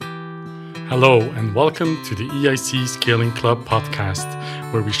Hello, and welcome to the EIC Scaling Club podcast,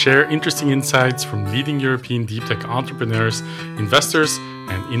 where we share interesting insights from leading European deep tech entrepreneurs, investors,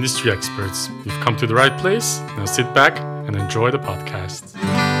 and industry experts. You've come to the right place. Now sit back and enjoy the podcast.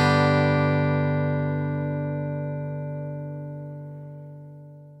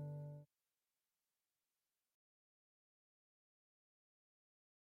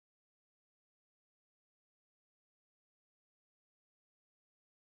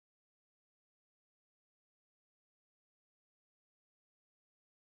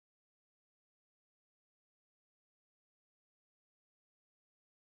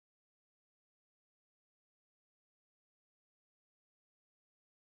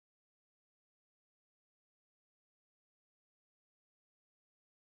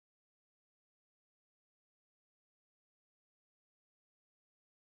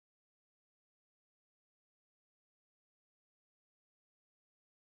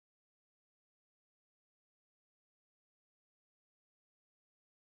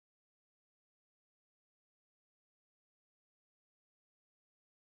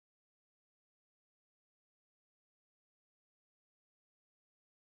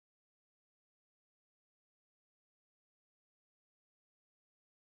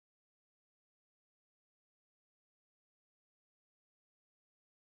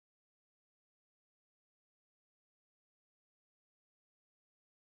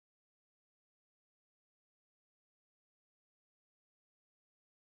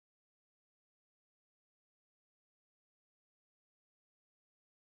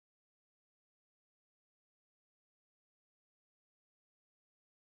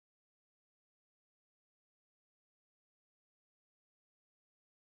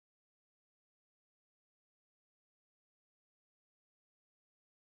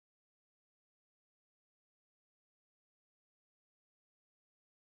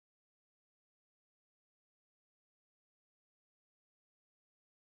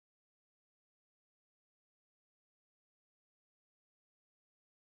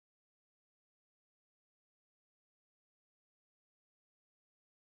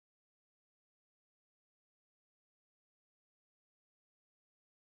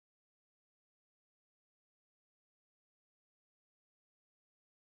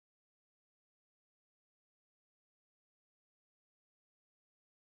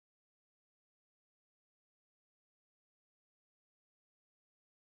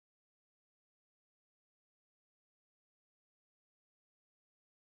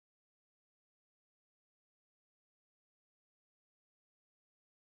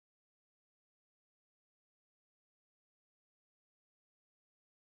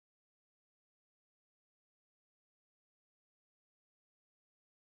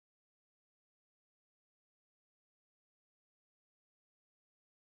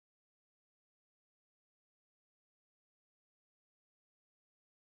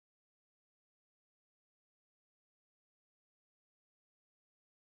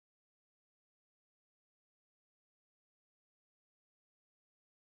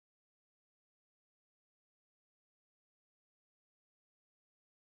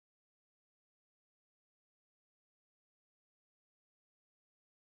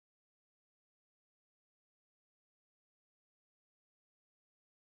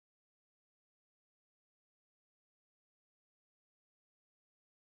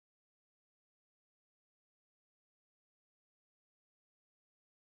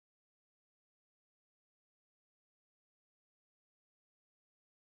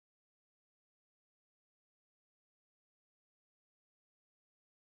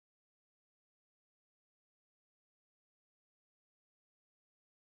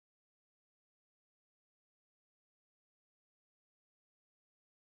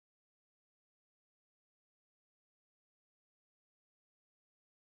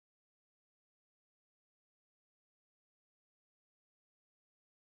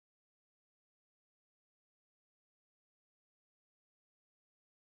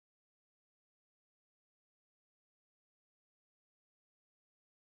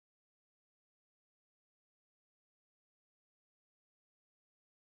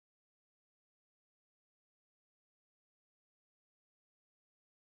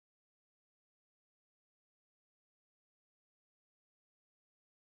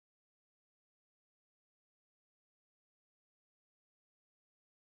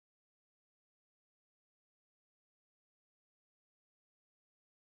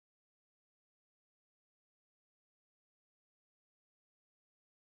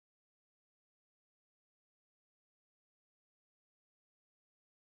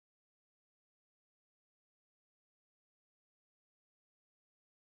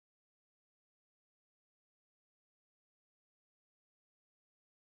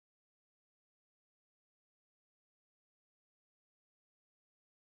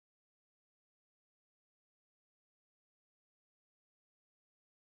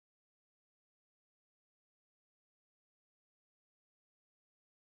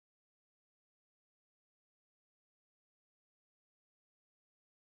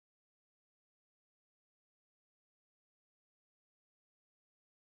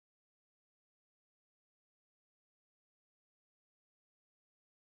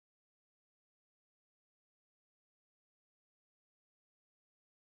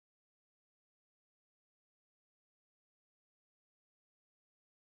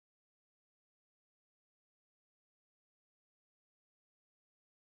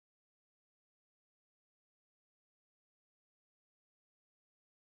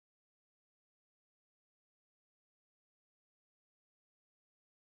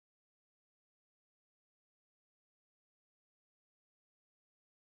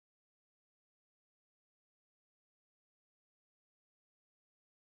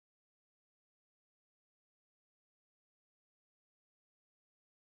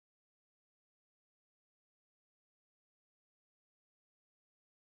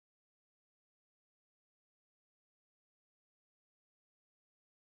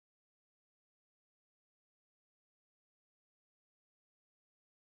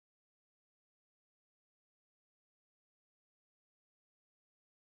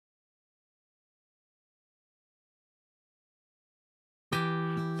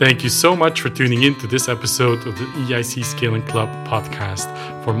 Thank you so much for tuning in to this episode of the EIC Scaling Club podcast.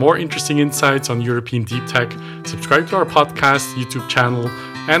 For more interesting insights on European deep tech, subscribe to our podcast, YouTube channel,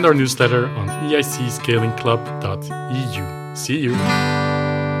 and our newsletter on eicscalingclub.eu. See you.